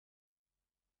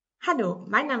Hallo,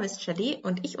 mein Name ist Chalet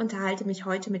und ich unterhalte mich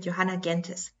heute mit Johanna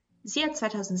Gentes. Sie hat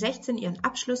 2016 ihren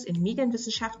Abschluss in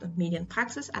Medienwissenschaft und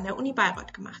Medienpraxis an der Uni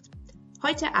Bayreuth gemacht.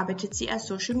 Heute arbeitet sie als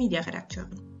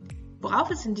Social-Media-Redakteurin. Worauf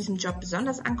es in diesem Job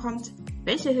besonders ankommt,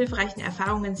 welche hilfreichen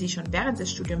Erfahrungen sie schon während des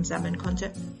Studiums sammeln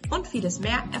konnte und vieles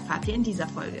mehr erfahrt ihr in dieser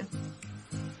Folge.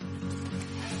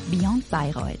 Beyond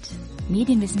Bayreuth.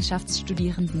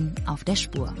 Medienwissenschaftsstudierenden auf der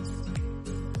Spur.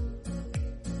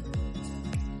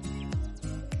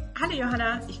 Hallo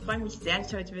Johanna, ich freue mich sehr,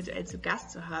 dich heute virtuell zu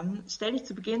Gast zu haben. Stell dich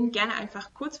zu Beginn gerne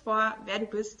einfach kurz vor, wer du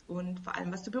bist und vor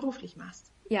allem, was du beruflich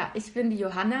machst. Ja, ich bin die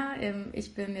Johanna,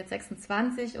 ich bin jetzt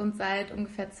 26 und seit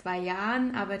ungefähr 2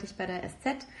 Jahren arbeite ich bei der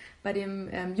SZ, bei dem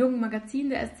jungen Magazin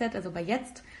der SZ, also bei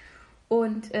Jetzt.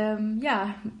 Und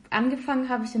angefangen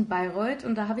habe ich in Bayreuth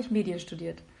und da habe ich Medien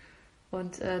studiert.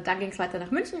 Und dann ging es weiter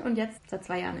nach München und jetzt seit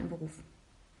 2 Jahren im Beruf.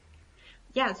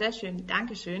 Ja, sehr schön,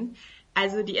 Dankeschön.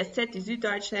 Also die SZ, die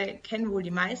Süddeutsche, kennen wohl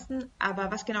die meisten,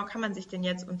 aber was genau kann man sich denn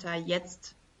jetzt unter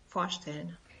Jetzt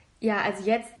vorstellen? Ja, also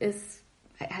Jetzt ist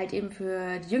halt eben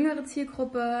für die jüngere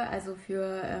Zielgruppe, also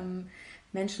für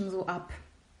Menschen so ab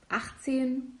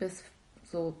 18 bis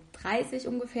so 30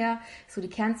 ungefähr, so die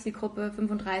Kernzielgruppe,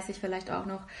 35 vielleicht auch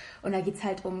noch. Und da geht es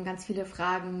halt um ganz viele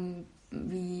Fragen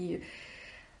wie: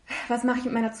 Was mache ich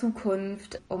mit meiner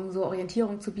Zukunft, um so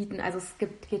Orientierung zu bieten? Also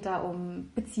geht da um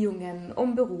Beziehungen,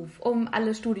 um Beruf, um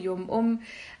alles Studium, um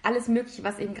alles Mögliche,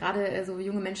 was eben gerade so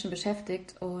junge Menschen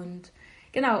beschäftigt. Und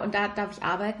genau, und da darf ich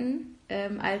arbeiten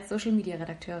als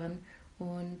Social-Media-Redakteurin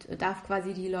und darf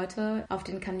quasi die Leute auf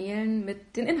den Kanälen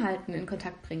mit den Inhalten in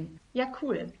Kontakt bringen. Ja,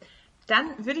 cool. Dann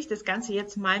würde ich das Ganze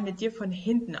jetzt mal mit dir von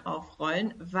hinten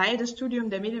aufrollen, weil das Studium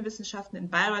der Medienwissenschaften in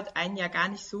Bayreuth einen ja gar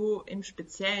nicht so im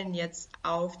Speziellen jetzt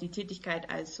auf die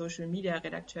Tätigkeit als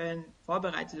Social-Media-Redakteurin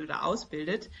vorbereitet oder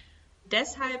ausbildet.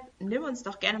 Deshalb nimm uns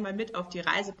doch gerne mal mit auf die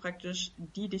Reise praktisch,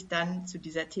 die dich dann zu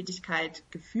dieser Tätigkeit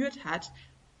geführt hat.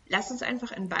 Lass uns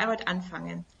einfach in Bayreuth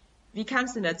anfangen. Wie kam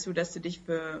es denn dazu, dass du dich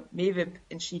für MEWIP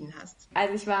entschieden hast?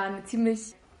 Also ich war eine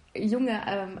ziemlich junge,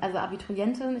 also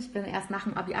Abiturientin. Ich bin erst nach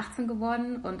dem Abi 18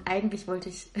 geworden und eigentlich wollte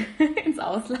ich ins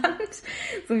Ausland,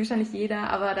 so wie wahrscheinlich jeder,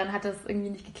 aber dann hat das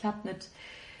irgendwie nicht geklappt mit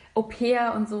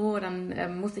Au-pair und so.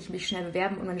 Dann musste ich mich schnell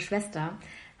bewerben und meine Schwester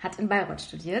hat in Bayreuth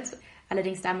studiert,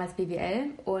 allerdings damals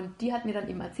BWL, und die hat mir dann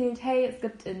eben erzählt, hey, es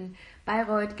gibt in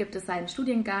Bayreuth einen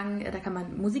Studiengang, da kann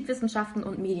man Musikwissenschaften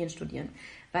und Medien studieren,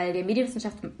 weil der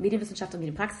Medienwissenschaft und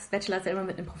Medienpraxis Bachelor ist ja immer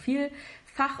mit einem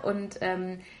Profilfach und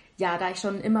da ich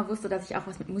schon immer wusste, dass ich auch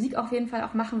was mit Musik auf jeden Fall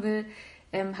auch machen will,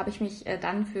 habe ich mich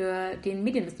dann für den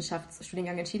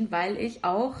Medienwissenschaftsstudiengang entschieden, weil ich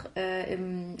auch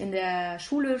in der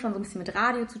Schule schon so ein bisschen mit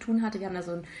Radio zu tun hatte. Wir haben da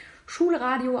so ein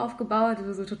Schulradio aufgebaut,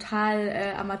 so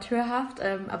total amateurhaft,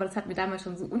 aber das hat mir damals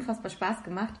schon so unfassbar Spaß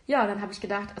gemacht. Ja, und dann habe ich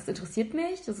gedacht, es interessiert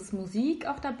mich, das ist Musik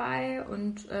auch dabei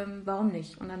und warum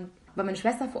nicht? Und dann war meine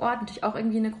Schwester vor Ort natürlich auch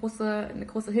irgendwie eine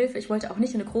große Hilfe. Ich wollte auch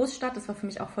nicht in eine Großstadt, das war für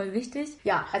mich auch voll wichtig.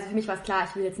 Ja, also für mich war es klar,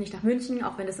 ich will jetzt nicht nach München,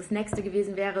 auch wenn das nächste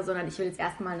gewesen wäre, sondern ich will jetzt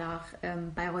erstmal nach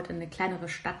Bayreuth in eine kleinere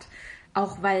Stadt.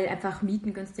 Auch weil einfach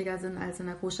Mieten günstiger sind als in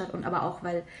einer Großstadt und aber auch,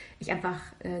 weil ich einfach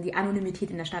die Anonymität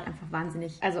in der Stadt einfach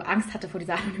wahnsinnig, also Angst hatte vor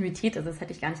dieser Anonymität, also das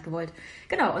hätte ich gar nicht gewollt.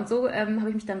 Genau, und so habe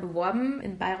ich mich dann beworben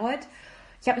in Bayreuth.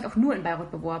 Ich habe mich auch nur in Bayreuth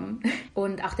beworben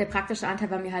und auch der praktische Anteil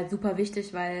war mir halt super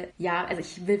wichtig, weil also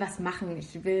ich will was machen.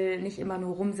 Ich will nicht immer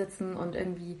nur rumsitzen und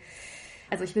irgendwie,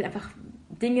 also ich will einfach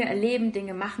Dinge erleben,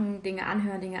 Dinge machen, Dinge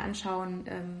anhören, Dinge anschauen,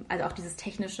 also auch dieses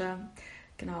Technische.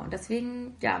 Genau, und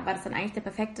deswegen war das dann eigentlich der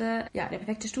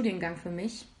perfekte Studiengang für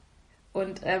mich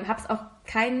und habe es auch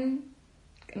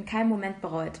in keinem Moment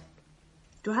bereut.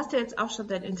 Du hast ja jetzt auch schon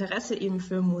dein Interesse eben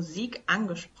für Musik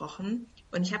angesprochen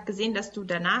und ich habe gesehen, dass du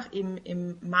danach eben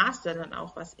im Master dann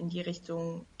auch was in die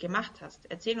Richtung gemacht hast.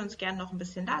 Erzähl uns gerne noch ein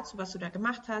bisschen dazu, was du da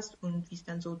gemacht hast und wie es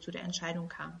dann so zu der Entscheidung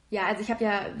kam. Ja, also ich habe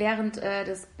ja während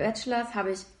des Bachelors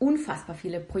habe ich unfassbar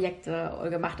viele Projekte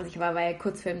gemacht. Also ich war bei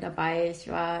Kurzfilmen dabei, ich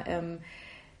war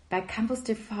bei Campus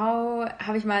TV,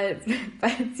 habe ich mal bei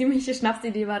einer ziemliche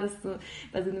Schnapsidee war das so,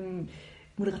 bei so einem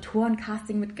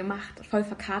Moderatoren-Casting mitgemacht, voll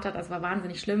verkatert, das war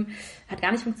wahnsinnig schlimm, hat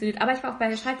gar nicht funktioniert, aber ich war auch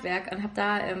bei Schaltwerk und habe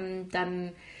da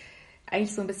dann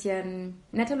eigentlich so ein bisschen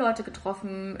nette Leute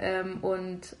getroffen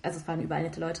und, also es waren überall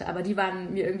nette Leute, aber die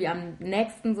waren mir irgendwie am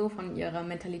nächsten so von ihrer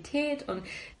Mentalität und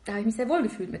da habe ich mich sehr wohl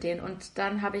gefühlt mit denen und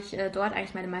dann habe ich dort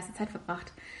eigentlich meine meiste Zeit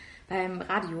verbracht beim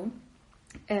Radio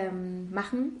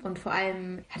machen und vor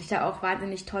allem hatte ich da auch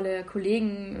wahnsinnig tolle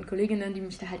Kollegen und Kolleginnen, die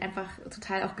mich da halt einfach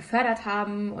total auch gefördert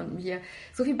haben und mir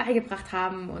so viel beigebracht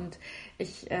haben und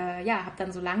ich habe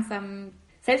dann so langsam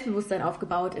Selbstbewusstsein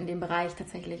aufgebaut in dem Bereich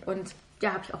tatsächlich und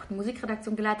ja, habe ich auch die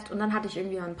Musikredaktion geleitet und dann hatte ich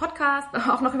irgendwie einen Podcast,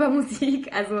 auch noch über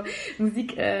Musik, also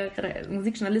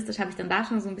musikjournalistisch habe ich dann da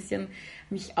schon so ein bisschen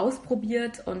mich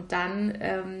ausprobiert und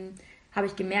dann habe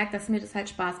ich gemerkt, dass mir das halt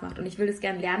Spaß macht und ich will das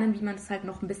gerne lernen, wie man das halt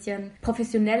noch ein bisschen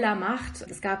professioneller macht.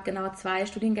 Es gab genau 2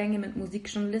 Studiengänge mit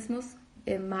Musikjournalismus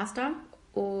im Master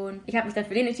und ich habe mich dann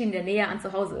für den entschieden, der näher an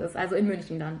zu Hause ist, also in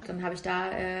München dann. Dann habe ich da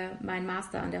meinen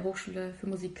Master an der Hochschule für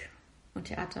Musik und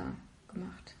Theater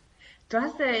gemacht. Du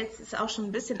hast ja jetzt auch schon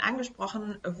ein bisschen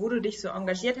angesprochen, wo du dich so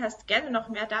engagiert hast. Gerne noch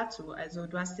mehr dazu. Also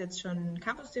du hast jetzt schon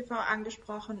Campus TV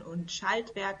angesprochen und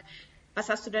Schaltwerk. Was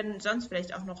hast du denn sonst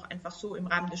vielleicht auch noch einfach so im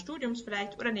Rahmen des Studiums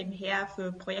vielleicht oder nebenher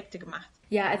für Projekte gemacht?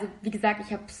 Ja, also wie gesagt,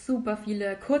 ich habe super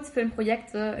viele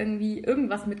Kurzfilmprojekte,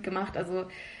 irgendwas mitgemacht. Also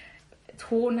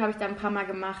Ton habe ich da ein paar Mal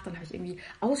gemacht, dann habe ich irgendwie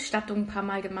Ausstattung ein paar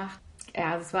Mal gemacht.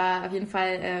 Ja, also es war auf jeden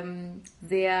Fall eine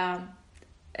sehr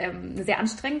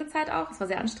anstrengende Zeit auch. Es war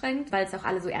sehr anstrengend, weil es auch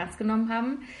alle so ernst genommen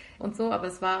haben und so, aber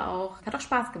es hat auch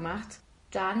Spaß gemacht.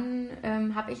 Dann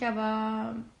habe ich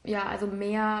aber, ja, also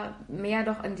mehr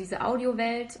doch in diese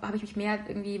Audiowelt, habe ich mich mehr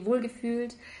irgendwie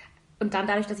wohlgefühlt. Und dann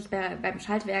dadurch, dass ich beim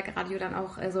Schaltwerk Radio dann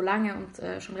auch so lange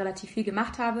und schon relativ viel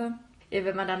gemacht habe,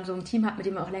 wenn man dann so ein Team hat, mit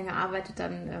dem man auch länger arbeitet,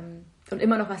 dann und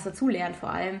immer noch was dazulernt vor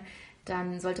allem,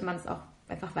 dann sollte man es auch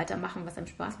einfach weitermachen, was einem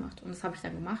Spaß macht. Und das habe ich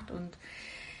dann gemacht und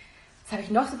was habe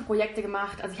ich noch so für Projekte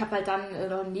gemacht? Also ich habe halt dann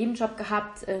noch einen Nebenjob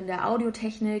gehabt in der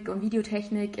Audiotechnik und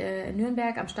Videotechnik in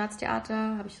Nürnberg am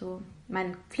Staatstheater. Habe ich so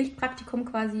mein Pflichtpraktikum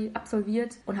quasi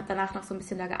absolviert und habe danach noch so ein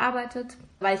bisschen da gearbeitet,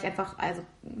 weil ich einfach also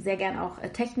sehr gern auch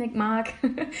Technik mag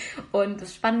und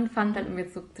es spannend fand, dann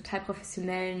mit so total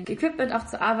professionellen Equipment auch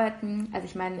zu arbeiten. Also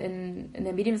ich meine, in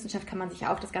der Medienwissenschaft kann man sich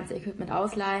ja auch das ganze Equipment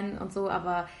ausleihen und so,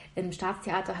 aber im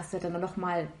Staatstheater hast du halt dann noch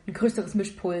mal ein größeres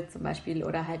Mischpult zum Beispiel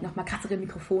oder halt noch mal krassere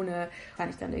Mikrofone.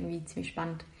 Fand ich dann irgendwie ziemlich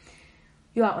spannend.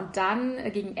 Ja, und dann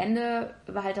gegen Ende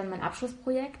war halt dann mein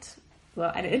Abschlussprojekt, so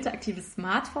eine interaktive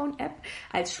Smartphone-App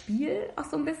als Spiel auch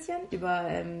so ein bisschen.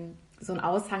 Über so einen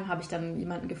Aushang habe ich dann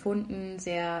jemanden gefunden,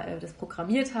 der das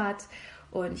programmiert hat.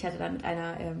 Und ich hatte dann mit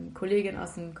einer Kollegin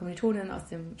Kommilitonin aus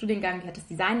dem Studiengang, die hat das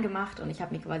Design gemacht und ich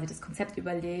habe mir quasi das Konzept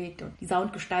überlegt und die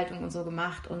Soundgestaltung und so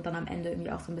gemacht und dann am Ende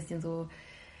irgendwie auch so ein bisschen so,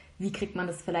 wie kriegt man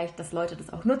das vielleicht, dass Leute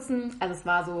das auch nutzen. Also es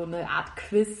war so eine Art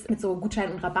Quiz mit so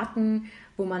Gutscheinen und Rabatten,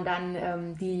 wo man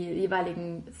dann die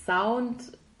jeweiligen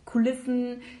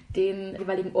Soundkulissen den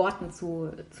jeweiligen Orten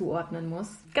zuordnen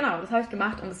muss. Genau, das habe ich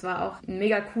gemacht und es war auch eine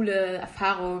mega coole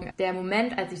Erfahrung. Der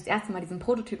Moment, als ich das erste Mal diesen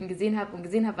Prototypen gesehen habe,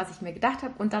 was ich mir gedacht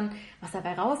habe und dann, was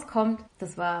dabei rauskommt,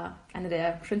 das war einer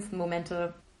der schönsten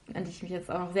Momente, an die ich mich jetzt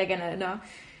auch noch sehr gerne erinnere.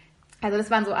 Also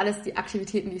das waren so alles die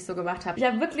Aktivitäten, die ich so gemacht habe. Ich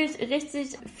habe wirklich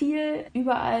richtig viel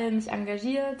überall mich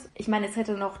engagiert. Ich meine, es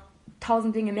hätte noch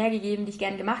 1000 Dinge mehr gegeben, die ich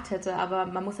gerne gemacht hätte, aber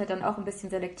man muss halt dann auch ein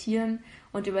bisschen selektieren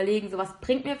und überlegen, so was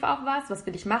bringt mir auch was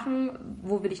will ich machen,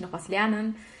 wo will ich noch was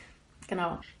lernen.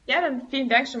 Genau. Ja, dann vielen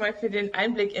Dank schon mal für den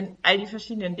Einblick in all die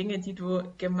verschiedenen Dinge, die du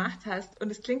gemacht hast. Und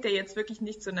es klingt ja jetzt wirklich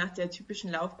nicht so nach der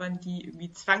typischen Laufbahn, die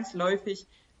irgendwie zwangsläufig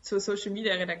zur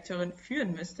Social-Media-Redakteurin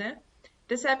führen müsste.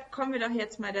 Deshalb kommen wir doch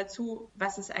jetzt mal dazu,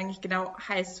 was es eigentlich genau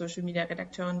heißt,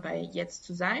 Social-Media-Redakteurin bei Jetzt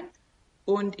zu sein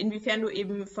und inwiefern du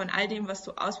eben von all dem, was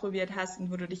du ausprobiert hast und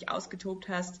wo du dich ausgetobt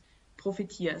hast,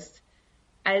 profitierst.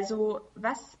 Also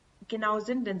was genau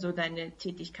sind denn so deine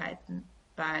Tätigkeiten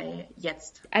bei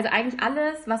Jetzt? Also eigentlich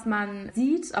alles, was man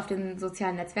sieht auf den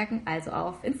sozialen Netzwerken, also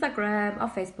auf Instagram,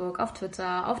 auf Facebook, auf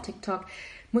Twitter, auf TikTok,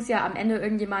 muss ja am Ende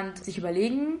irgendjemand sich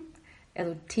überlegen,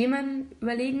 also Themen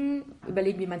überlegen,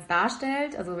 wie man es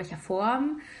darstellt, also welcher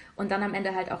Form und dann am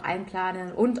Ende halt auch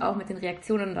einplanen und auch mit den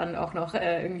Reaktionen dann auch noch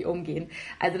irgendwie umgehen.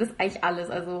 Also das ist eigentlich alles,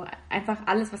 also einfach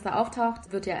alles, was da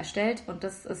auftaucht, wird ja erstellt und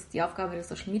das ist die Aufgabe des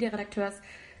Social Media Redakteurs,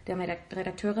 der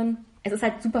Redakteurin. Es ist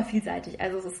halt super vielseitig.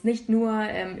 Also es ist nicht nur,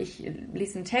 ich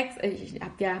lese einen Text,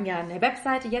 wir haben ja eine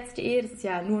Webseite jetzt.de, das ist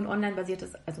ja nur ein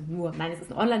online-basiertes, es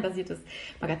ist ein online-basiertes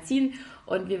Magazin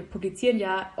und wir publizieren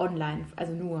ja online,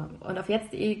 also nur. Und auf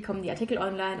jetzt.de kommen die Artikel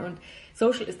online und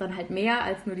Social ist dann halt mehr,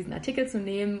 als nur diesen Artikel zu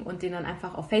nehmen und den dann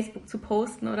einfach auf Facebook zu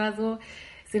posten oder so.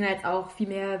 Es sind jetzt auch viel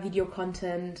mehr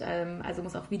Videocontent, also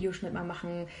muss auch Videoschnitt mal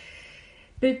machen,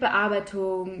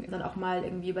 Bildbearbeitung, dann auch mal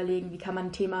irgendwie überlegen, wie kann man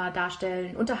ein Thema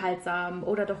darstellen, unterhaltsam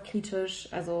oder doch kritisch,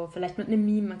 also vielleicht mit einem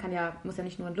Meme, muss ja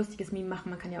nicht nur ein lustiges Meme machen,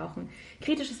 man kann ja auch ein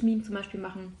kritisches Meme zum Beispiel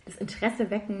machen, das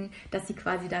Interesse wecken, dass sie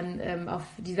quasi dann auf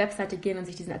die Webseite gehen und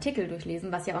sich diesen Artikel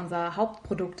durchlesen, was ja unser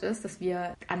Hauptprodukt ist, das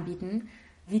wir anbieten.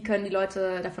 Wie können die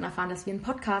Leute davon erfahren, dass wir einen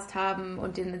Podcast haben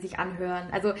und den sich anhören?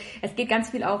 Also es geht ganz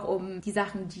viel auch um die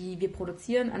Sachen, die wir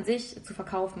produzieren, an sich zu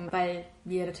verkaufen, weil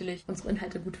wir natürlich unsere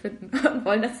Inhalte gut finden und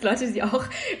wollen, dass die Leute sie auch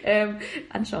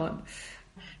anschauen.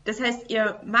 Das heißt,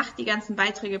 ihr macht die ganzen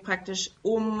Beiträge praktisch,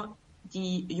 um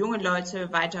die jungen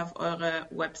Leute weiter auf eure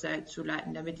Website zu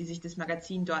leiten, damit die sich das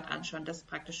Magazin dort anschauen. Das ist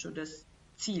praktisch so das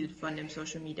Ziel von dem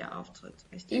Social-Media-Auftritt,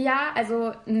 richtig? Ja,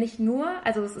 also nicht nur,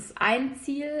 also es ist ein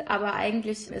Ziel, aber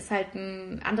eigentlich ist halt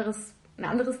ein anderes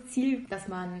Ziel, dass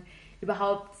man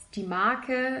überhaupt die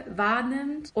Marke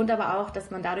wahrnimmt und aber auch, dass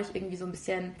man dadurch irgendwie so ein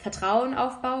bisschen Vertrauen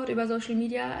aufbaut über Social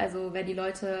Media. Also wenn die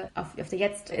Leute auf der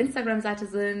jetzt Instagram-Seite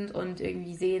sind und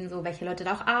irgendwie sehen, so welche Leute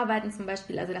da auch arbeiten zum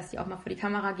Beispiel, also dass die auch mal vor die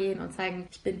Kamera gehen und zeigen,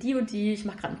 ich bin die und die, ich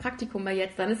mache gerade ein Praktikum bei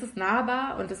jetzt, dann ist es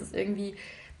nahbar und das ist irgendwie,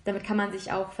 damit kann man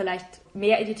sich auch vielleicht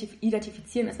mehr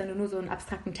identifizieren, als wenn du nur so einen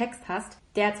abstrakten Text hast,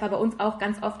 der zwar bei uns auch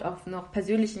ganz oft auf noch mit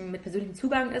persönlichem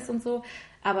Zugang ist und so,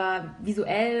 aber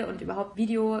visuell und überhaupt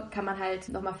Video kann man halt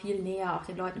nochmal viel näher auch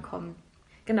den Leuten kommen.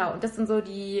 Genau, und das sind so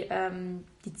die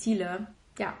Ziele.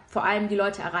 Ja, vor allem die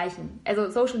Leute erreichen.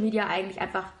 Also Social Media eigentlich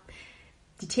einfach,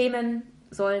 die Themen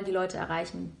sollen die Leute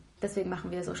erreichen. Deswegen machen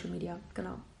wir Social Media,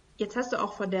 genau. Jetzt hast du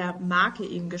auch von der Marke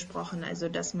eben gesprochen, also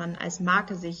dass man als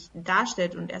Marke sich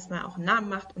darstellt und erstmal auch einen Namen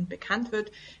macht und bekannt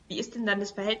wird. Wie ist denn dann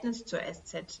das Verhältnis zur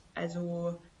SZ?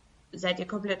 Also seid ihr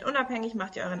komplett unabhängig,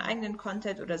 macht ihr euren eigenen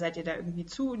Content oder seid ihr da irgendwie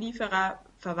Zulieferer?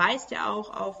 Verweist ihr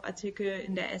auch auf Artikel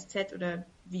in der SZ oder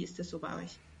wie ist das so bei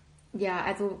euch? Ja,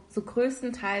 also so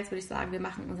größtenteils würde ich sagen, wir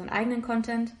machen unseren eigenen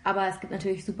Content, aber es gibt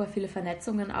natürlich super viele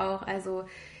Vernetzungen auch, also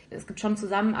es gibt schon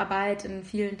Zusammenarbeit in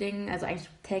vielen Dingen, also eigentlich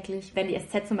täglich. Wenn die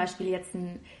SZ zum Beispiel jetzt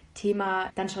ein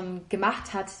Thema dann schon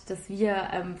gemacht hat, das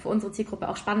wir für unsere Zielgruppe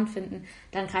auch spannend finden,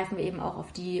 dann greifen wir eben auch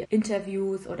auf die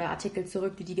Interviews oder Artikel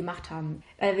zurück, die gemacht haben.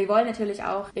 Wir wollen natürlich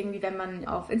auch irgendwie, wenn man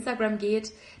auf Instagram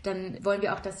geht, dann wollen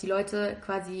wir auch, dass die Leute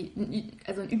quasi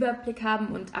einen Überblick haben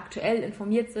und aktuell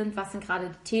informiert sind, was sind gerade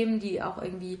die Themen, die auch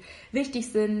irgendwie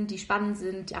wichtig sind, die spannend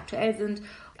sind, die aktuell sind.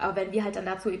 Aber wenn wir halt dann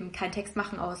dazu eben keinen Text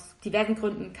machen, aus diversen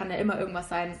Gründen, kann ja immer irgendwas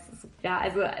sein.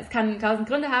 Also es kann 1000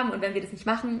 Gründe haben und wenn wir das nicht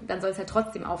machen, dann soll es halt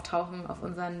trotzdem auftauchen auf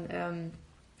unserem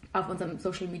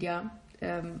Social Media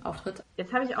Auftritt.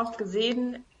 Jetzt habe ich auch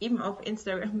gesehen, eben auf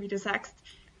Instagram, wie du sagst,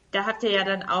 da habt ihr ja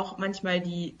dann auch manchmal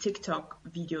die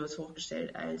TikTok-Videos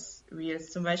hochgestellt als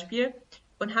Reels zum Beispiel.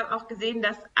 Und habe auch gesehen,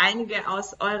 dass einige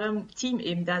aus eurem Team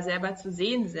eben da selber zu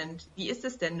sehen sind. Wie ist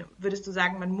es denn? Würdest du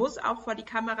sagen, man muss auch vor die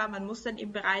Kamera, man muss dann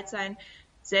eben bereit sein,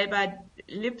 selber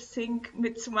Lip-Sync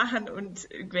mitzumachen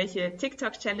und irgendwelche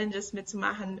TikTok-Challenges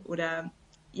mitzumachen? Oder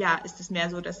ja, ist es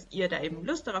mehr so, dass ihr da eben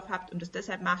Lust darauf habt und es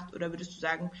deshalb macht? Oder würdest du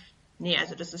sagen, nee,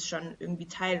 also das ist schon irgendwie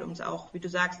Teil, um es auch, wie du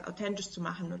sagst, authentisch zu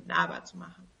machen und nahbar zu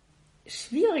machen?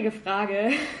 Schwierige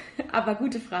Frage, aber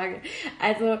gute Frage.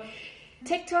 Also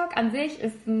TikTok an sich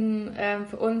ist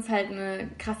für uns halt eine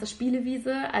krasse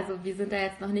Spielewiese. Also wir sind da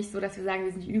jetzt noch nicht so, dass wir sagen,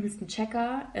 wir sind die übelsten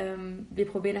Checker. Wir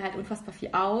probieren halt unfassbar viel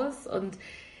aus und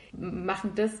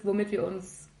machen das, womit wir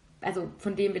uns, also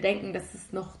von dem wir denken, dass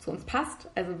es noch zu uns passt.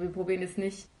 Also wir probieren jetzt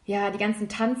nicht, ja, die ganzen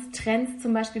Tanztrends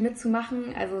zum Beispiel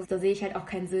mitzumachen. Also da sehe ich halt auch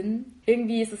keinen Sinn.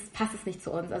 Irgendwie passt es nicht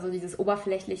zu uns. Also dieses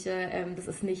Oberflächliche, das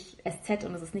ist nicht SZ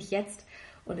und das ist nicht jetzt.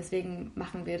 Und deswegen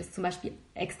machen wir das zum Beispiel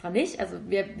extra nicht. Also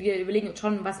wir überlegen uns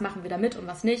schon, was machen wir damit und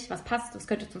was nicht, was passt, was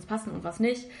könnte zu uns passen und was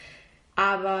nicht.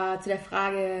 Aber zu der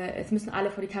Frage, es müssen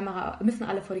alle vor die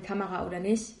Kamera oder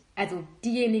nicht. Also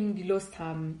diejenigen, die Lust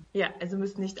haben. Ja, also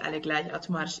müssen nicht alle gleich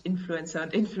automatisch Influencer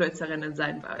und Influencerinnen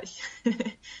sein bei euch.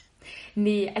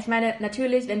 Nee, ich meine,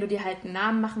 natürlich, wenn du dir halt einen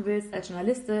Namen machen willst als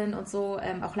Journalistin und so,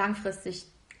 auch langfristig,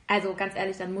 also ganz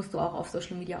ehrlich, dann musst du auch auf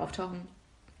Social Media auftauchen,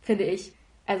 finde ich.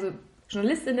 Also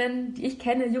Journalistinnen, die ich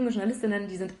kenne, junge Journalistinnen,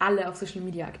 die sind alle auf Social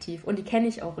Media aktiv. Und die kenne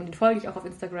ich auch und die folge ich auch auf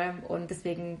Instagram. Und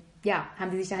deswegen, ja,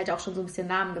 haben die sich da halt auch schon so ein bisschen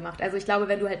Namen gemacht. Also ich glaube,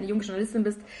 wenn du halt eine junge Journalistin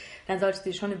bist, dann solltest du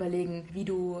dir schon überlegen, wie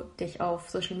du dich auf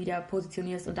Social Media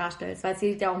positionierst und darstellst. Weil es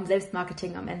geht ja auch um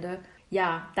Selbstmarketing am Ende.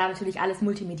 Ja, da natürlich alles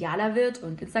multimedialer wird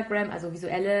und Instagram, also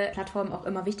visuelle Plattformen auch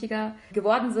immer wichtiger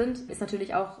geworden sind, ist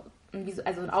natürlich auch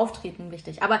ein Auftreten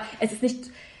wichtig. Aber es ist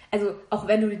nicht... Also auch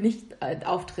wenn du nicht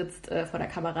auftrittst vor der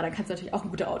Kamera, dann kannst du natürlich auch ein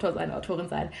guter Autor sein, Autorin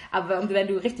sein. Aber wenn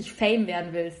du richtig Fame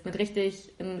werden willst, eine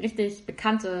richtig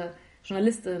bekannte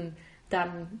Journalistin,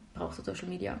 dann brauchst du Social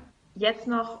Media. Jetzt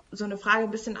noch so eine Frage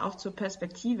ein bisschen auch zur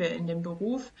Perspektive in dem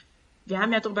Beruf. Wir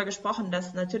haben ja darüber gesprochen,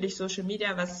 dass natürlich Social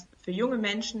Media was für junge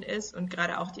Menschen ist und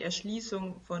gerade auch die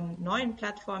Erschließung von neuen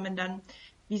Plattformen dann.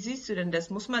 Wie siehst du denn das?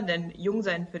 Muss man denn jung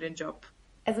sein für den Job?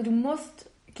 Also du musst,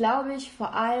 glaube ich,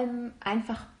 vor allem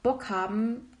einfach Bock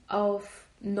haben auf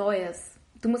Neues.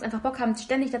 Du musst einfach Bock haben,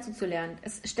 ständig dazu zu lernen.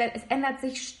 Es ändert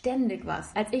sich ständig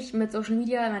was. Als ich mit Social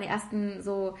Media meine ersten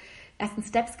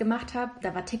Steps gemacht habe,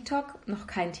 da war TikTok noch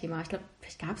kein Thema. Ich glaube,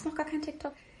 vielleicht gab es noch gar kein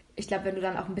TikTok. Ich glaube, wenn du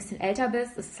dann auch ein bisschen älter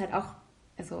bist, ist es halt auch,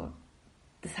 also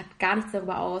das sagt gar nichts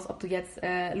darüber aus, ob du jetzt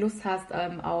Lust hast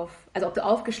also ob du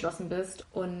aufgeschlossen bist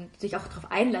und dich auch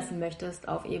darauf einlassen möchtest,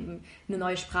 auf eben eine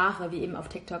neue Sprache, wie eben auf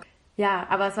TikTok. Ja,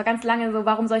 aber es war ganz lange so,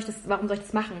 warum soll ich das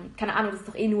machen? Keine Ahnung, das ist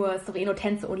doch eh nur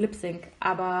Tänze und Lip-Sync.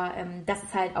 Aber dass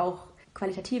es halt auch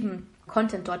qualitativen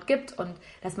Content dort gibt und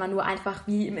dass man nur einfach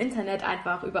wie im Internet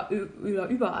einfach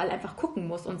überall einfach gucken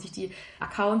muss und sich die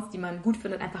Accounts, die man gut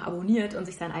findet, einfach abonniert und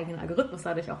sich seinen eigenen Algorithmus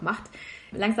dadurch auch macht.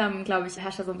 Langsam, glaube ich,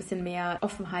 herrscht da so ein bisschen mehr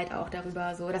Offenheit auch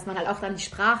darüber, so dass man halt auch dann die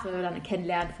Sprache dann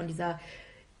kennenlernt von dieser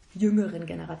jüngeren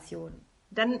Generation.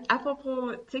 Dann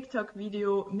apropos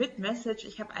TikTok-Video mit Message.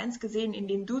 Ich habe eins gesehen, in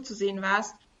dem du zu sehen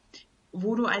warst,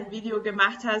 wo du ein Video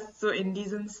gemacht hast, so in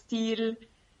diesem Stil,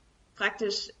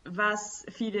 praktisch, was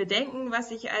viele denken,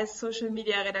 was ich als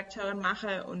Social-Media-Redakteurin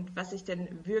mache und was ich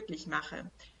denn wirklich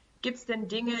mache. Gibt es denn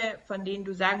Dinge, von denen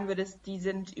du sagen würdest, die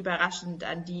sind überraschend,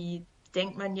 an die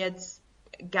denkt man jetzt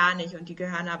gar nicht und die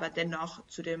gehören aber dennoch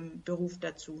zu dem Beruf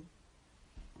dazu?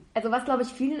 Also was, glaube ich,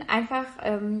 vielen einfach,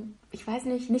 ich weiß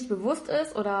nicht bewusst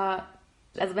ist oder,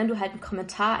 also wenn du halt einen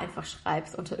Kommentar einfach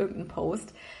schreibst unter irgendeinem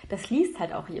Post, das liest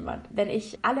halt auch jemand. Wenn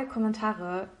ich alle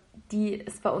Kommentare, die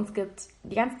es bei uns gibt,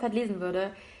 die ganze Zeit lesen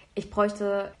würde, ich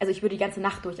würde die ganze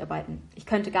Nacht durcharbeiten. Ich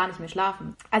könnte gar nicht mehr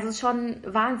schlafen. Also es ist schon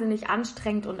wahnsinnig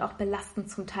anstrengend und auch belastend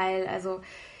zum Teil. Also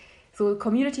so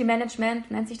Community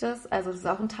Management nennt sich das. Also das ist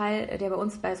auch ein Teil, der bei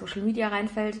uns bei Social Media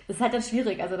reinfällt. Das ist halt dann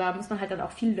schwierig. Also da muss man halt dann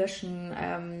auch viel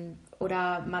löschen.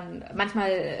 Oder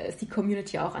manchmal ist die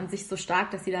Community auch an sich so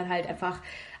stark, dass sie dann halt einfach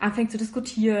anfängt zu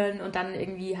diskutieren und dann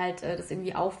irgendwie halt das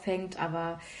irgendwie auffängt.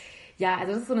 Aber ja,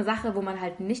 also das ist so eine Sache, wo man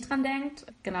halt nicht dran denkt.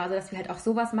 Genau, also dass wir halt auch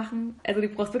sowas machen. Also du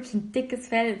brauchst wirklich ein dickes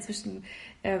Fell. Inzwischen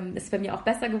ist es bei mir auch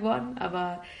besser geworden,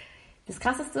 aber das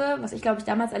Krasseste, was ich, glaube ich,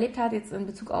 damals erlebt habe, jetzt in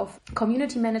Bezug auf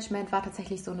Community Management, war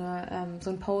tatsächlich so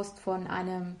ein Post von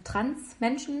einem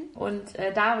Trans-Menschen. Und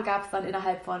da gab es dann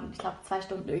innerhalb von, ich glaube, 2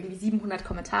 Stunden irgendwie 700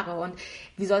 Kommentare. Und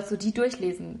wie sollst du die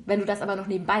durchlesen, wenn du das aber noch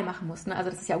nebenbei machen musst? Ne? Also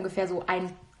das ist ja ungefähr so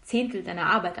 1/10 deiner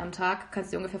Arbeit am Tag.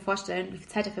 Kannst du dir ungefähr vorstellen, wie viel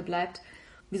Zeit dafür bleibt.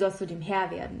 Wie sollst du dem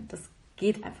Herr werden? Das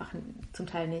geht einfach zum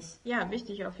Teil nicht. Ja,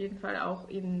 wichtig auf jeden Fall auch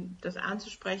eben das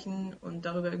anzusprechen und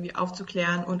darüber irgendwie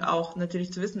aufzuklären und auch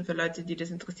natürlich zu wissen für Leute, die das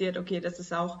interessiert, okay, das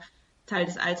ist auch Teil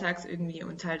des Alltags irgendwie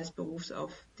und Teil des Berufs,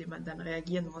 auf den man dann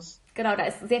reagieren muss. Genau, da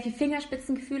ist sehr viel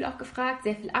Fingerspitzengefühl auch gefragt,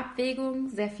 sehr viel Abwägung,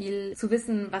 sehr viel zu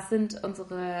wissen, was sind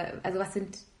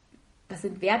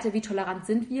Werte, wie tolerant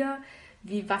sind wir,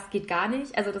 was geht gar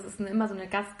nicht. Also das ist immer so eine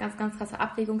ganz, ganz, ganz krasse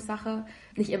Abwägungssache.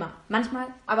 Nicht immer, manchmal,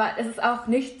 aber es ist auch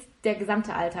nicht der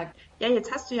gesamte Alltag. Ja,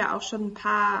 jetzt hast du ja auch schon ein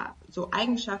paar so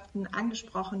Eigenschaften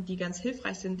angesprochen, die ganz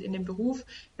hilfreich sind in dem Beruf.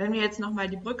 Wenn wir jetzt nochmal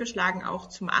die Brücke schlagen, auch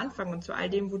zum Anfang und zu all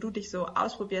dem, wo du dich so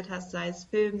ausprobiert hast, sei es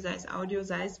Film, sei es Audio,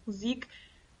 sei es Musik,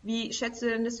 wie schätzt du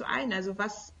denn das so ein? Also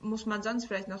was muss man sonst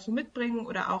vielleicht noch so mitbringen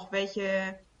oder auch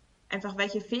welche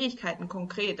Fähigkeiten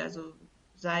konkret, also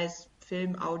sei es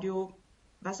Film, Audio,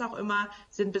 was auch immer,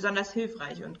 sind besonders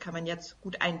hilfreich und kann man jetzt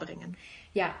gut einbringen?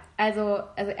 Ja, also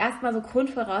erstmal so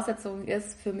Grundvoraussetzung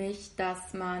ist für mich,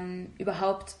 dass man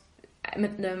überhaupt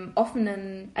mit einem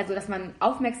offenen, also dass man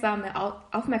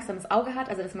aufmerksames Auge hat,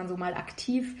 also dass man so mal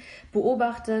aktiv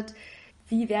beobachtet,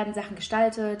 wie werden Sachen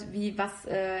gestaltet,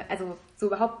 so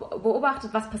überhaupt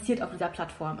beobachtet, was passiert auf dieser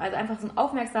Plattform. Also einfach so ein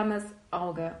aufmerksames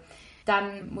Auge.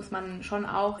 Dann muss man schon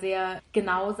auch sehr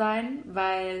genau sein,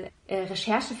 weil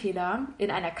Recherchefehler in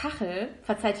einer Kachel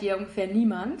verzeiht dir ungefähr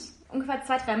niemand. Ungefähr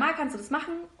 2-3 Mal kannst du das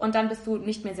machen und dann bist du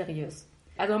nicht mehr seriös.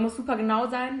 Also man muss super genau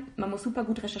sein, man muss super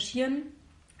gut recherchieren,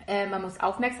 man muss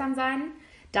aufmerksam sein.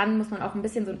 Dann muss man auch ein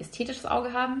bisschen so ein ästhetisches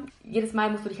Auge haben. Jedes Mal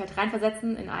musst du dich halt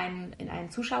reinversetzen in einen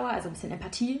Zuschauer, also ein bisschen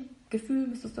Empathiegefühl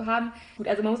müsstest du haben. Gut,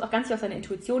 also man muss auch ganz viel auf seine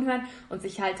Intuition hören und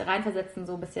sich halt reinversetzen,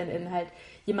 so ein bisschen in halt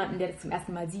jemanden, der das zum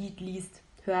ersten Mal sieht, liest,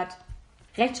 hört.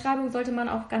 Rechtschreibung sollte man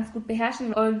auch ganz gut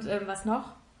beherrschen. Und was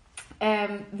noch?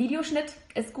 Videoschnitt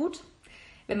ist gut,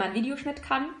 wenn man Videoschnitt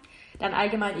kann. Dann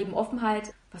allgemein eben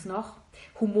Offenheit. Was noch?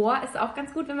 Humor ist auch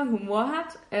ganz gut, wenn man Humor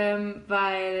hat,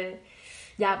 weil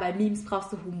bei Memes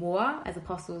brauchst du Humor, also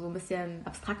brauchst du so ein bisschen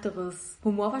abstrakteres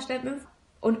Humorverständnis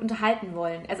und unterhalten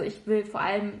wollen. Also ich will vor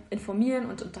allem informieren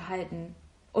und unterhalten.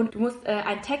 Und du musst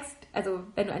einen Text, also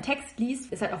wenn du einen Text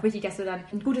liest, ist halt auch wichtig, dass du dann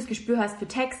ein gutes Gespür hast für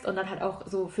Text und dann halt auch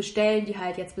so für Stellen, die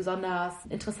halt jetzt besonders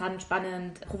interessant,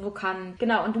 spannend, provokant.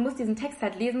 Genau, und du musst diesen Text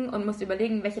halt lesen und musst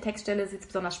überlegen, welche Textstelle ist jetzt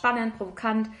besonders spannend,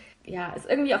 provokant. Ja, ist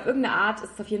irgendwie auf irgendeine Art,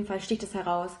 ist es auf jeden Fall, sticht es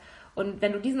heraus. Und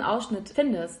wenn du diesen Ausschnitt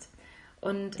findest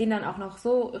und den dann auch noch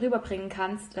so rüberbringen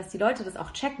kannst, dass die Leute das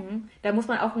auch checken, da muss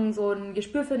man auch so ein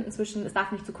Gespür finden zwischen, es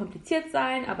darf nicht zu kompliziert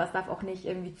sein, aber es darf auch nicht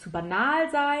irgendwie zu banal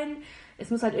sein. Es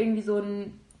muss halt irgendwie so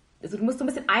ein Also du musst so ein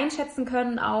bisschen einschätzen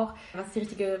können auch, was ist die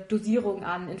richtige Dosierung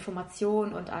an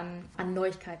Informationen und an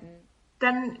Neuigkeiten.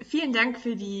 Dann vielen Dank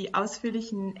für die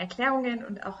ausführlichen Erklärungen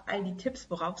und auch all die Tipps,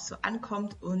 worauf es so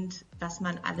ankommt und was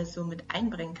man alles so mit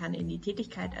einbringen kann in die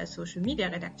Tätigkeit als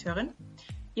Social-Media-Redakteurin.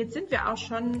 Jetzt sind wir auch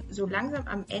schon so langsam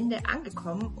am Ende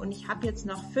angekommen und ich habe jetzt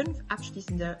noch 5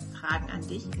 abschließende Fragen an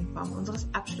dich in Form unseres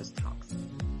Abschlusstalks.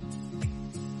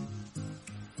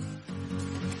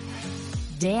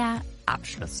 Der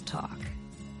Abschlusstalk.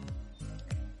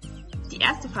 Die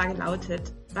erste Frage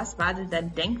lautet, was war denn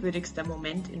dein denkwürdigster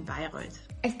Moment in Bayreuth?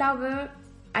 Ich glaube,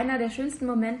 einer der schönsten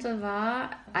Momente war,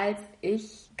 als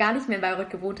ich gar nicht mehr in Bayreuth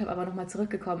gewohnt habe, aber nochmal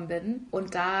zurückgekommen bin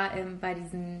und da bei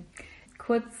diesem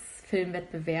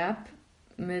Kurzfilmwettbewerb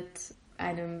mit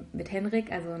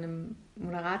Henrik, also einem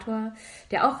Moderator,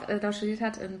 der auch da studiert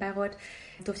hat in Bayreuth,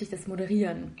 durfte ich das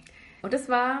moderieren. Und das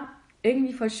war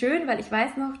irgendwie voll schön, weil ich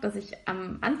weiß noch, dass ich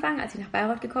am Anfang, als ich nach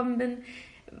Bayreuth gekommen bin,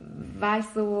 war ich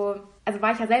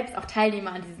ja selbst auch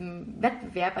Teilnehmer an diesem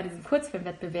Wettbewerb, an diesem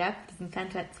Kurzfilmwettbewerb, diesem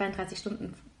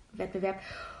 32-Stunden-Wettbewerb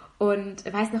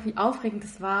und weiß noch, wie aufregend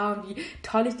das war und wie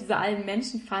toll ich diese allen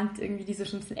Menschen fand, irgendwie, die so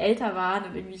schon ein bisschen älter waren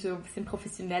und irgendwie so ein bisschen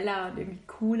professioneller und irgendwie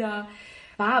cooler.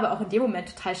 War aber auch in dem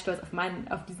Moment total stolz auf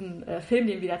diesen Film,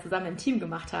 den wir da zusammen im Team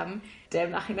gemacht haben, der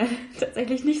im Nachhinein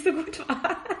tatsächlich nicht so gut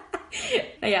war.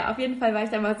 Naja, auf jeden Fall hatte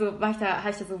ich da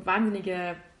so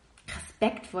wahnsinnige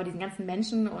Respekt vor diesen ganzen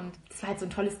Menschen und es war halt so ein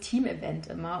tolles Team-Event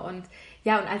immer. Und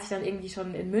ja, und als ich dann irgendwie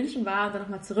schon in München war und dann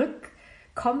nochmal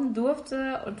zurückkommen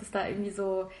durfte und es da irgendwie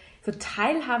so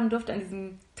teilhaben durfte an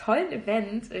diesem tollen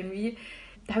Event irgendwie,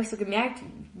 da habe ich so gemerkt,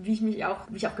 wie ich auch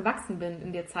gewachsen bin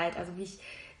in der Zeit. Also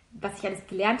was ich alles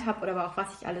gelernt habe oder aber auch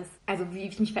wie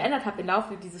ich mich verändert habe im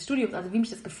Laufe dieses Studiums, also wie mich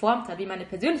das geformt hat, wie meine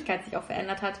Persönlichkeit sich auch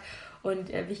verändert hat und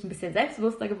wie ich ein bisschen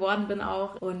selbstbewusster geworden bin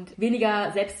auch und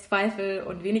weniger Selbstzweifel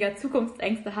und weniger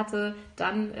Zukunftsängste hatte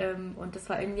dann und das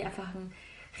war irgendwie einfach ein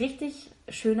richtig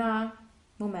schöner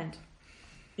Moment.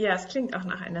 Ja, es klingt auch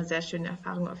nach einer sehr schönen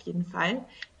Erfahrung auf jeden Fall.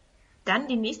 Dann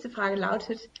die nächste Frage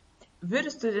lautet,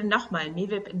 würdest du denn nochmal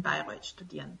MEWIP in Bayreuth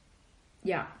studieren?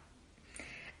 Ja,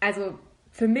 also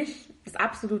für mich das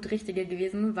absolut Richtige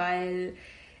gewesen, weil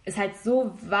es halt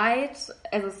so weit,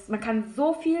 man kann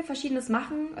so viel Verschiedenes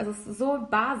machen, also es ist so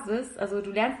Basis, also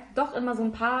du lernst doch immer so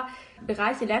ein paar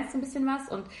Bereiche, lernst ein bisschen was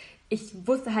und ich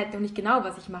wusste halt noch nicht genau,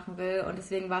 was ich machen will und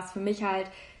deswegen war es für mich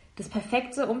halt das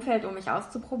perfekte Umfeld, um mich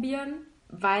auszuprobieren,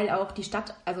 weil auch die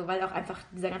Stadt, also weil auch einfach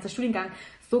dieser ganze Studiengang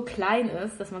so klein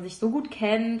ist, dass man sich so gut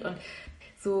kennt und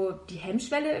so die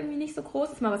Hemmschwelle irgendwie nicht so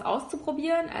groß ist, mal was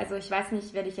auszuprobieren. Also ich weiß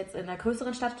nicht, wenn ich jetzt in einer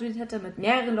größeren Stadt studiert hätte, mit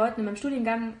mehreren Leuten in meinem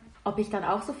Studiengang, ob ich dann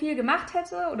auch so viel gemacht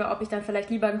hätte oder ob ich dann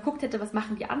vielleicht lieber geguckt hätte, was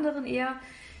machen die anderen eher.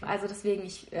 Also deswegen,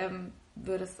 ich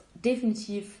würde es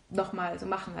definitiv nochmal so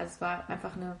machen. Also es war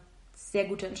einfach eine sehr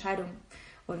gute Entscheidung.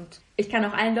 Und ich kann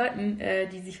auch allen Leuten,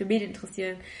 die sich für Medien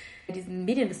interessieren, diesen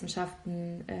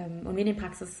Medienwissenschaften und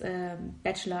Medienpraxis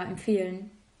Bachelor empfehlen,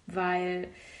 weil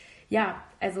ja,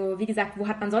 also wie gesagt, wo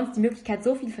hat man sonst die Möglichkeit,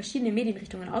 so viele verschiedene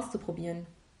Medienrichtungen auszuprobieren?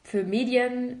 Für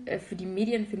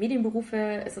Medienberufe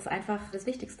ist es einfach das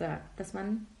Wichtigste, dass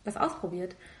man das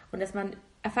ausprobiert und dass man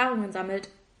Erfahrungen sammelt.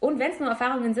 Und wenn es nur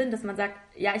Erfahrungen sind, dass man sagt,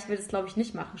 ja, ich will das glaube ich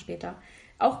nicht machen später.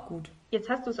 Auch gut. Jetzt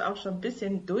hast du es auch schon ein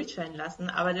bisschen durchscheinen lassen,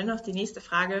 aber dennoch die nächste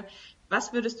Frage,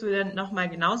 was würdest du denn nochmal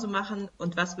genauso machen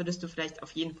und was würdest du vielleicht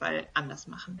auf jeden Fall anders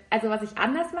machen? Also was ich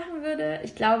anders machen würde,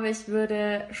 ich glaube, ich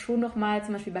würde schon nochmal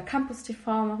zum Beispiel bei Campus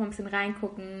TV noch mal ein bisschen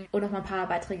reingucken und nochmal ein paar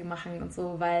Beiträge machen und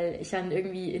so, weil ich dann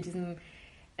irgendwie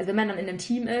also wenn man dann in einem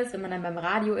Team ist, wenn man dann beim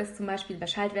Radio ist zum Beispiel, bei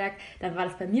Schaltwerk, dann war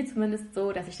das bei mir zumindest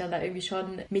so, dass ich dann da irgendwie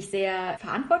schon mich sehr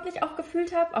verantwortlich auch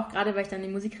gefühlt habe, auch gerade weil ich dann die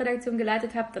Musikredaktion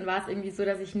geleitet habe, dann war es irgendwie so,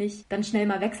 dass ich nicht dann schnell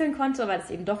mal wechseln konnte, weil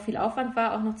es eben doch viel Aufwand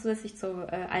war, auch noch zusätzlich zu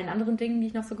allen anderen Dingen, die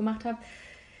ich noch so gemacht habe.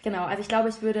 Genau, also ich glaube,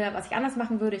 was ich anders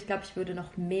machen würde, ich glaube, ich würde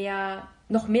noch mehr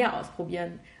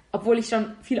ausprobieren. Obwohl ich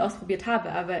schon viel ausprobiert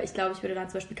habe, aber ich glaube, ich würde dann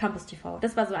zum Beispiel Campus TV.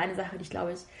 Das war so eine Sache, die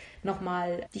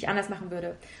ich anders machen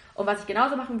würde. Und was ich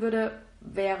genauso machen würde,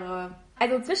 wäre,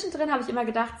 also zwischendrin habe ich immer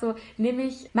gedacht,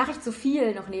 mache ich zu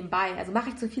viel noch nebenbei, also mache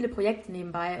ich zu viele Projekte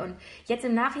nebenbei. Und jetzt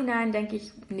im Nachhinein denke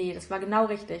ich, nee, das war genau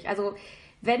richtig. Also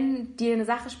wenn dir eine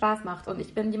Sache Spaß macht und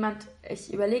ich bin jemand,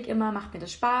 ich überlege immer, macht mir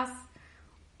das Spaß?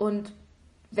 Und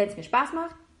wenn es mir Spaß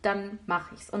macht, dann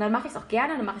mache ich es. Und dann mache ich es auch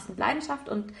gerne, dann mache ich es mit Leidenschaft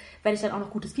und wenn ich dann auch noch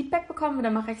gutes Feedback bekomme,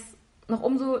 dann mache ich es noch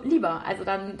umso lieber. Also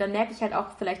dann merke ich halt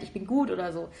auch vielleicht, ich bin gut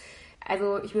oder so.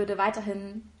 Also ich würde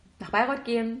weiterhin nach Bayreuth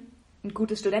gehen, ein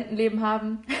gutes Studentenleben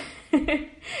haben,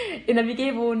 in der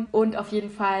WG wohnen und auf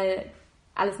jeden Fall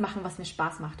alles machen, was mir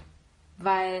Spaß macht.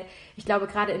 Weil ich glaube,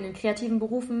 gerade in den kreativen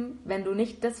Berufen, wenn du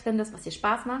nicht das findest, was dir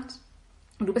Spaß macht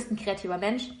und du bist ein kreativer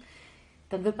Mensch,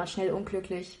 dann wird man schnell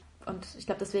unglücklich. Und ich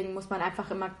glaube, deswegen muss man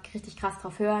einfach immer richtig krass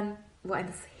drauf hören, wo einen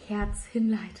das Herz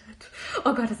hinleitet.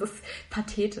 Oh Gott, das ist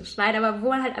pathetisch. Nein, aber wo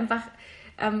man halt einfach,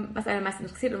 was einen am meisten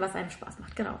interessiert und was einem Spaß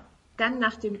macht, genau. Dann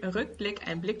nach dem Rückblick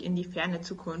ein Blick in die ferne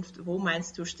Zukunft. Wo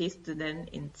meinst du, stehst du denn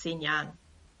in 10 Jahren?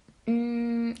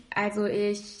 Also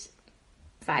ich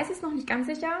weiß es noch nicht ganz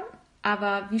sicher,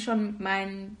 aber wie schon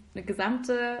mein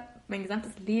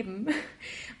gesamtes Leben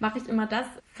mache ich immer das,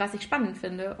 was ich spannend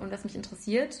finde und was mich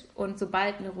interessiert. Und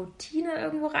sobald eine Routine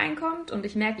irgendwo reinkommt und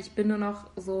ich merke, ich bin nur noch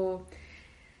so,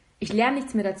 ich lerne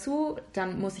nichts mehr dazu,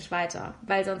 dann muss ich weiter,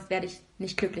 weil sonst werde ich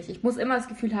nicht glücklich. Ich muss immer das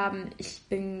Gefühl haben, ich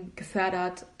bin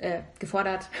gefordert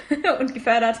und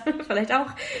gefördert, vielleicht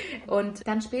auch. Und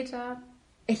dann später,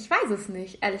 ich weiß es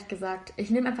nicht, ehrlich gesagt.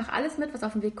 Ich nehme einfach alles mit, was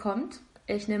auf den Weg kommt.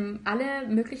 Ich nehme alle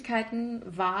Möglichkeiten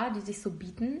wahr, die sich so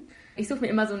bieten. Ich suche mir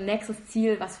immer so ein nächstes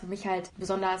Ziel, was für mich halt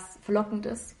besonders verlockend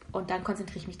ist. Und dann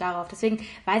konzentriere ich mich darauf. Deswegen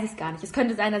weiß ich es gar nicht. Es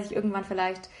könnte sein, dass ich irgendwann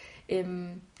vielleicht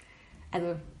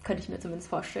könnte ich mir zumindest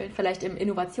vorstellen, vielleicht im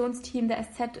Innovationsteam der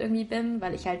SZ irgendwie bin,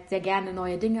 weil ich halt sehr gerne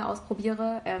neue Dinge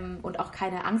ausprobiere und auch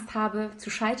keine Angst habe zu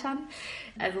scheitern.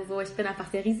 Also so, ich bin einfach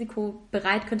sehr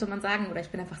risikobereit, könnte man sagen. Oder ich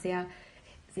bin einfach sehr,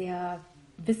 sehr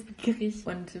wissbegierig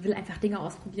und will einfach Dinge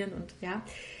ausprobieren. Und ja,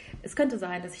 es könnte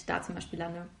sein, dass ich da zum Beispiel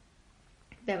lande.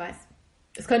 Wer weiß.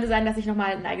 Es könnte sein, dass ich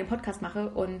nochmal einen eigenen Podcast mache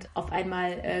und auf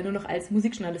einmal nur noch als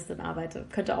Musikjournalistin arbeite.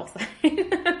 Könnte auch sein.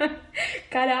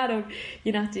 Keine Ahnung.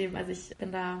 Je nachdem. Also ich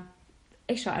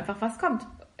schaue einfach, was kommt.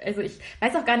 Also ich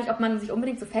weiß auch gar nicht, ob man sich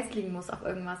unbedingt so festlegen muss auf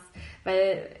irgendwas.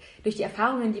 Weil durch die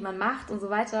Erfahrungen, die man macht und so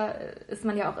weiter, ist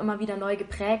man ja auch immer wieder neu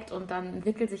geprägt und dann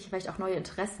entwickelt sich vielleicht auch neue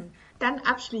Interessen. Dann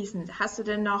abschließend, hast du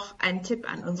denn noch einen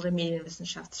Tipp an unsere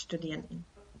Medienwissenschaftsstudierenden?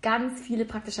 Ganz viele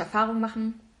praktische Erfahrungen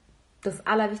machen. Das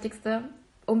Allerwichtigste.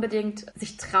 Unbedingt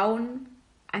sich trauen,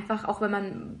 einfach auch wenn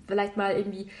man vielleicht mal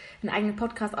irgendwie einen eigenen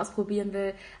Podcast ausprobieren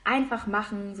will, einfach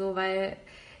machen, so, weil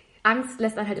Angst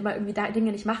lässt dann halt immer irgendwie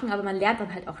Dinge nicht machen, aber man lernt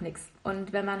dann halt auch nichts.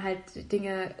 Und wenn man halt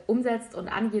Dinge umsetzt und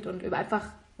angeht und einfach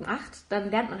macht,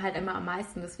 dann lernt man halt immer am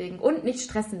meisten deswegen. Und nicht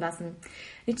stressen lassen.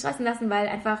 Nicht stressen lassen, weil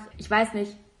einfach, ich weiß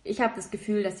nicht, ich habe das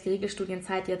Gefühl, dass die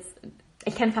Regelstudienzeit jetzt,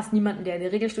 ich kenne fast niemanden, der in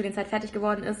der Regelstudienzeit fertig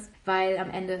geworden ist, weil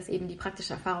am Ende ist eben die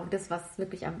praktische Erfahrung das, was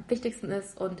wirklich am wichtigsten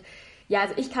ist. Und ja,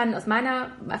 also ich kann aus meiner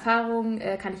Erfahrung,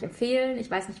 kann ich empfehlen, ich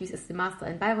weiß nicht, wie es ist, den Master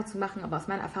in Bayreuth zu machen, aber aus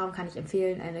meiner Erfahrung kann ich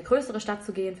empfehlen, in eine größere Stadt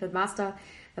zu gehen für den Master,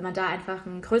 wenn man da einfach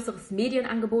ein größeres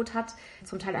Medienangebot hat,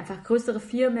 zum Teil einfach größere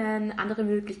Firmen, andere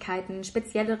Möglichkeiten,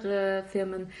 speziellere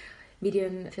Firmen,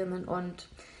 Medienfirmen und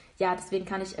ja, deswegen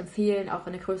kann ich empfehlen, auch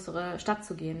in eine größere Stadt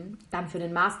zu gehen, dann für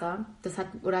den Master.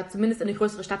 Oder zumindest in eine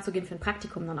größere Stadt zu gehen für ein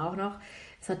Praktikum dann auch noch.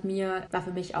 War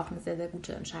für mich auch eine sehr, sehr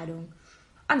gute Entscheidung.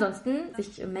 Ansonsten,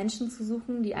 sich Menschen zu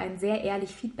suchen, die einen sehr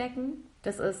ehrlich feedbacken,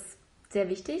 das ist sehr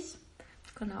wichtig.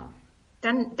 Genau.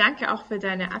 Dann danke auch für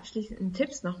deine abschließenden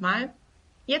Tipps nochmal.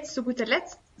 Jetzt zu guter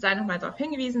Letzt sei nochmal darauf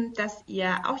hingewiesen, dass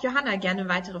ihr auch Johanna gerne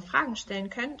weitere Fragen stellen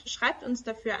könnt. Schreibt uns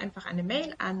dafür einfach eine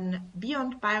Mail an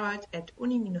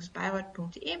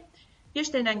beyondbayreuth@uni-bayreuth.de. Wir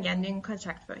stellen dann gerne den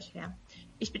Kontakt für euch her.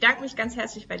 Ich bedanke mich ganz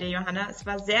herzlich bei dir, Johanna. Es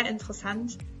war sehr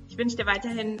interessant. Ich wünsche dir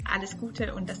weiterhin alles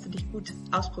Gute und dass du dich gut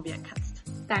ausprobieren kannst.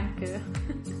 Danke.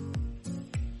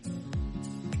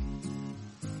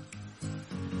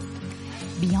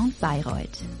 Beyond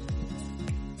Bayreuth,